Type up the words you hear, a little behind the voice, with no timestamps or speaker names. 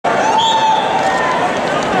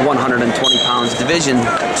120 pounds. Division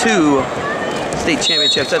II state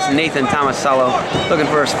championships. That's Nathan Tomasello looking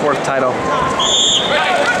for his 4th title.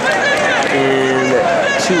 And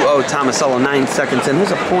 2-0 Tomasello, 9 seconds in.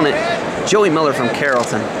 His opponent, Joey Miller from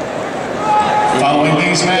Carrollton. Following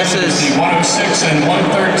these matches, the 106 and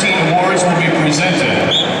 113 awards will be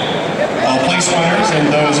presented. All place runners in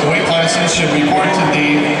those weight classes should report to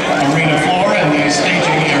the arena floor and the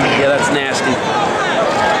staging area. Yeah, that's nasty.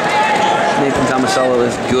 Nathan Tomasello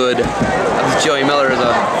is good. Joey Miller is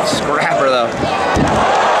a scrapper, though.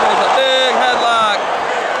 There's a big headlock.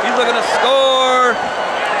 He's looking to score.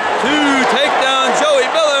 2 takedown, Joey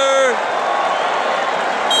Miller.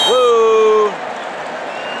 Woo!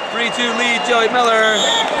 3-2 lead, Joey Miller.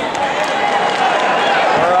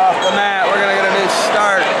 We're off the mat. We're gonna get a new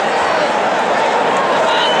start.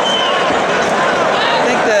 I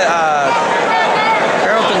think the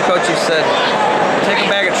Carrollton coaches said, take a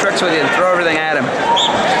bag of tricks with you and throw everything at him.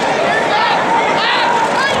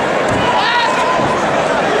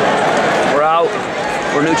 We're out.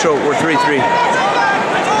 We're neutral. We're 3-3.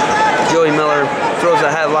 Joey Miller throws a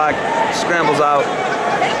headlock, scrambles out,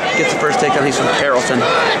 gets the first takedown. He's from Carrollton.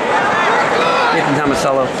 Nathan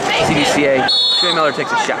Tomasello, CVCA. Joey Miller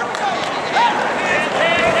takes a shot.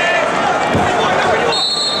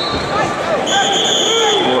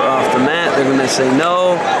 We're off the mat. They're going to say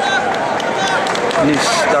no. New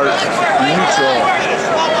start, neutral.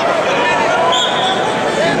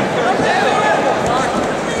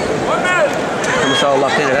 Tomasello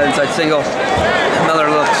left-handed head inside single. Miller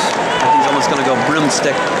looks like he's almost going to go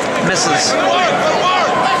broomstick. Misses.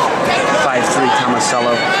 5-3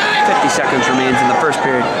 Tomasello. 50 seconds remains in the first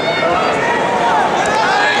period.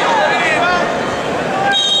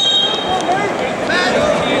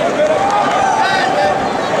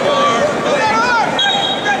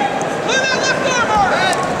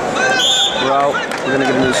 We're out. We're going to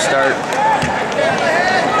get a new start.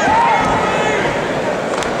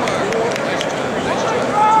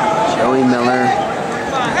 Joey Miller.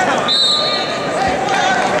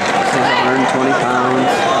 He's 120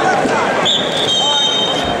 pounds.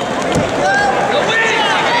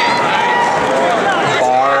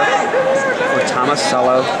 Bar for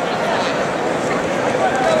Tomasello.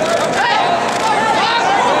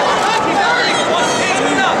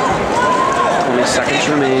 20 seconds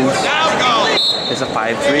remains. It's a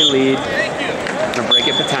 5-3 lead. Gonna break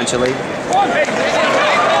it potentially.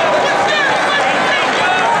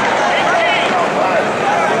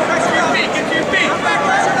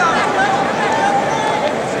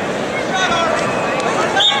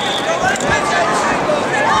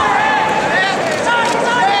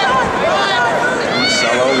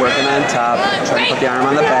 Working on top, trying to put the arm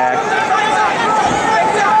on the back.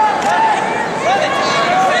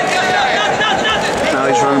 Now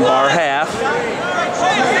he's running bar half.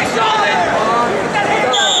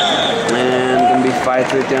 And gonna be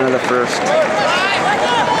 5-3 at the end of the first.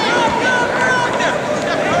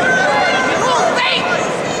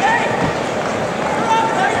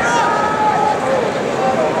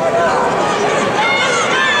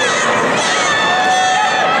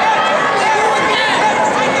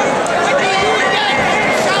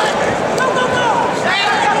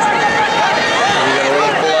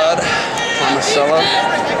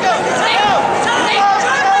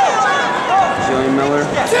 Joey Miller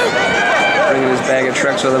bringing his bag of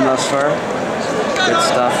tricks with him thus far. Good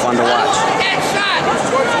stuff, fun to watch.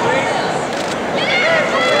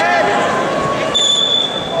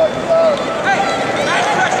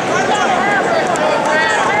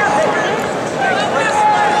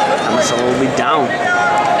 Tomasello will be down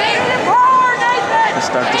to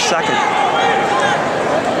start the second.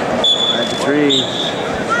 5-3.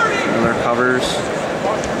 Miller covers.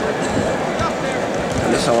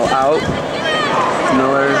 Tomasello out.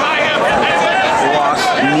 Miller lost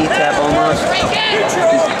knee tap almost.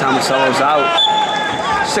 Tomasello's out.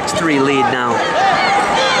 6-3 lead now.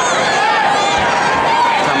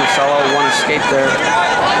 Tomasello, one escape there.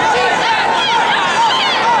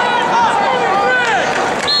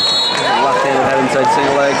 Left-handed head inside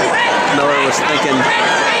single leg. Miller was thinking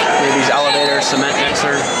maybe he's elevator, cement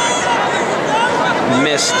mixer.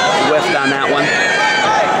 Missed, whiffed on that one.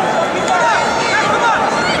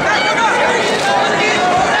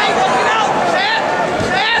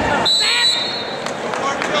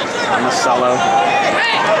 Tomasello.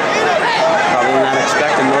 Probably not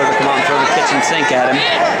expecting Miller to come out and throw the kitchen sink at him,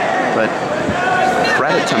 but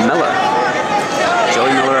credit to Miller.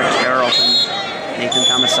 Joey Miller at Carrollton. Nathan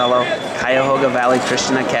Tomasello, Cuyahoga Valley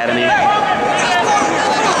Christian Academy. He's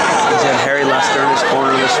had Harry Lester in his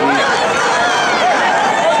corner this week.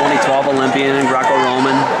 2012 Olympian in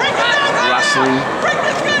Greco-Roman, wrestling.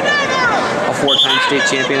 4-time state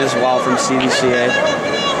champion as well from CVCA.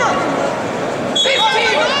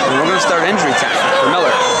 And we're going to start injury time for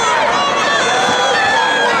Miller.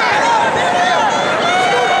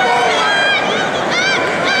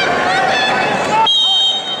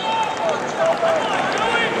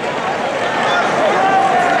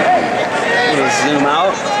 Zoom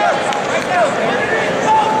out.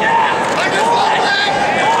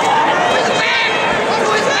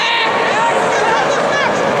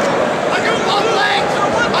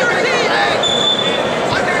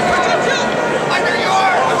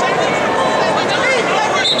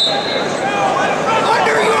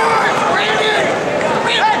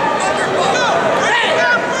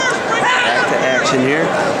 Back to action here.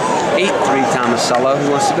 8-3 Tomasello, who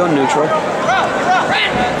wants to go neutral.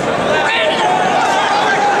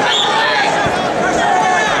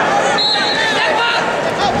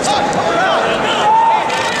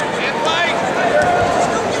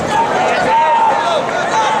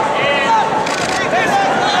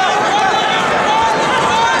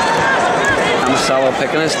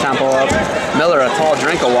 Picking his tempo up. Miller, a tall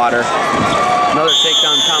drink of water. Another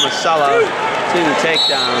takedown, Tomasello. 2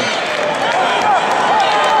 takedown.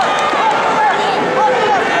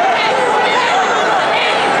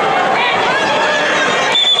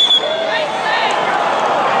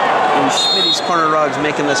 And Schmitty's Corner Rugs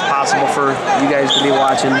making this possible for you guys to be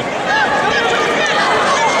watching.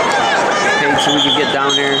 Paid so we could get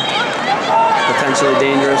down here. Potentially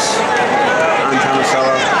dangerous on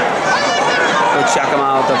Tomasello. Go check them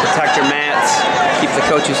out. They'll protect your mats, keep the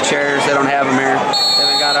coaches' chairs. They don't have them here. They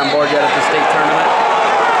haven't got on board yet at the state tournament.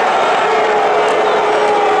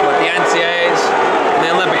 But the NCAAs and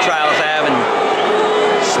the Olympic trials have, and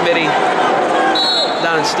Schmitty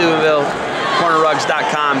down in Steubenville,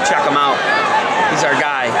 cornerrugs.com. Check him out. He's our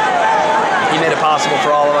guy. He made it possible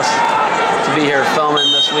for all of us to be here filming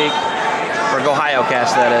this week. For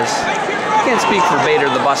GoHioCast, that is. I can't speak for Bader,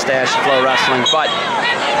 the Mustache, Flow Wrestling, but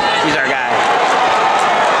he's our guy.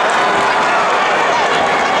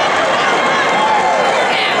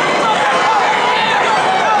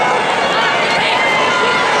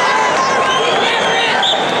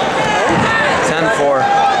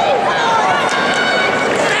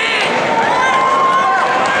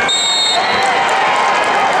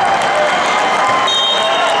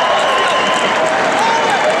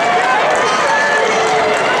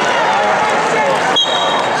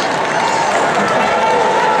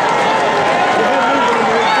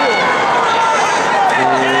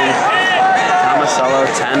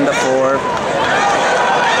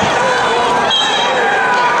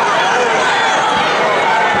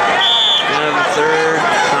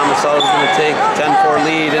 Take 10-4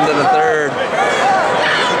 lead into the third. So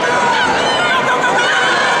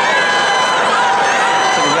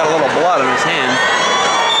we've got a little blood on his hand.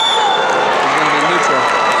 He's going to be neutral.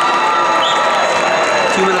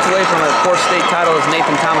 2 minutes away from a 4th state title is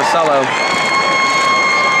Nathan Tomasello.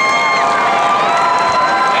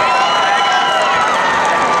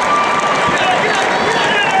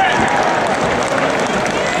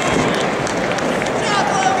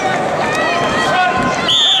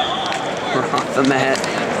 The mat.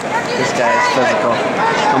 This guy is physical.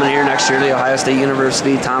 Coming here next year to Ohio State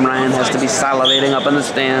University. Tom Ryan has to be salivating up in the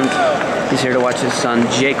stand. He's here to watch his son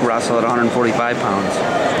Jake wrestle at 145 pounds.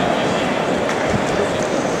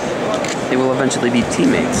 They will eventually be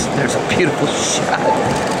teammates. There's a beautiful shot.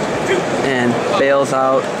 And bails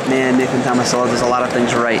out. Man, Nathan Tomasello does a lot of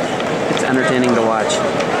things right. It's entertaining to watch.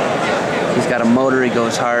 He's got a motor. He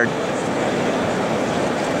goes hard.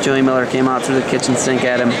 Joey Miller came out through the kitchen sink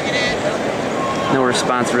at him. No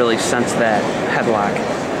response really since that headlock.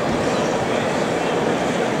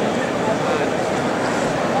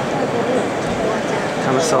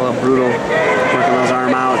 Tomasello brutal, working those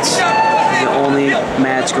arm outs. The only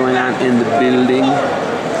match going on in the building.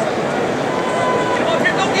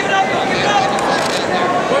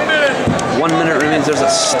 1 minute remains. There's a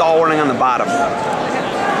stall warning on the bottom.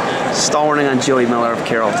 Stall warning on Joey Miller of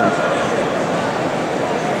Carrollton.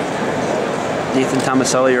 Nathan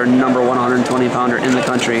Tomasello, your number 120-pounder in the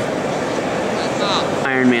country.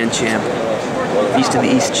 Ironman champ. East of the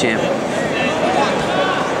East champ.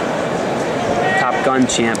 Top Gun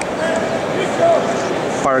champ.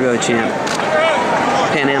 Fargo champ.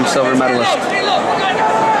 Pan Am silver medalist.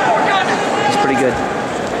 He's pretty good.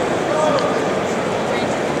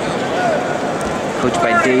 Coached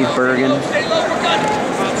by Dave Bergen.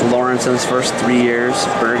 Lawrence in his first 3 years.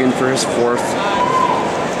 Bergen for his 4th.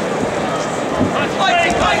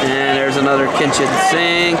 And there's another kitchen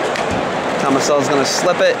sink. Tomasello's going to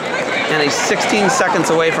slip it. And he's 16 seconds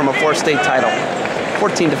away from a 4th state title.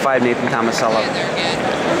 14-5 Nathan Tomasello.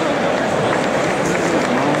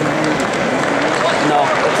 No,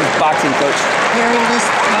 that's his boxing coach.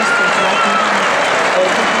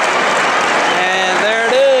 And there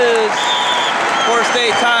it is.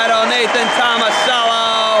 4-state title, Nathan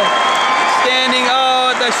Tomasello. Standing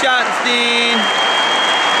O at the Schottenstein.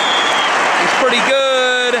 He's pretty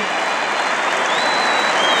good.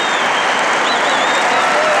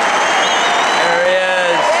 There he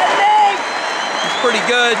is. He's pretty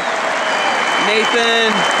good.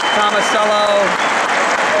 Nathan Tomasello,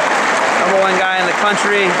 #1 guy in the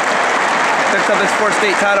country. Picks up his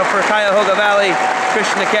 4-state title for Cuyahoga Valley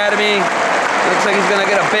Christian Academy. Looks like he's gonna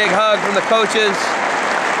get a big hug from the coaches.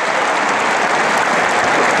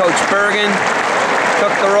 Coach Bergen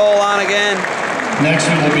took the roll on again. Next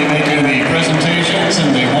we will be making the presentations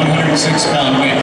in the 106-pound weight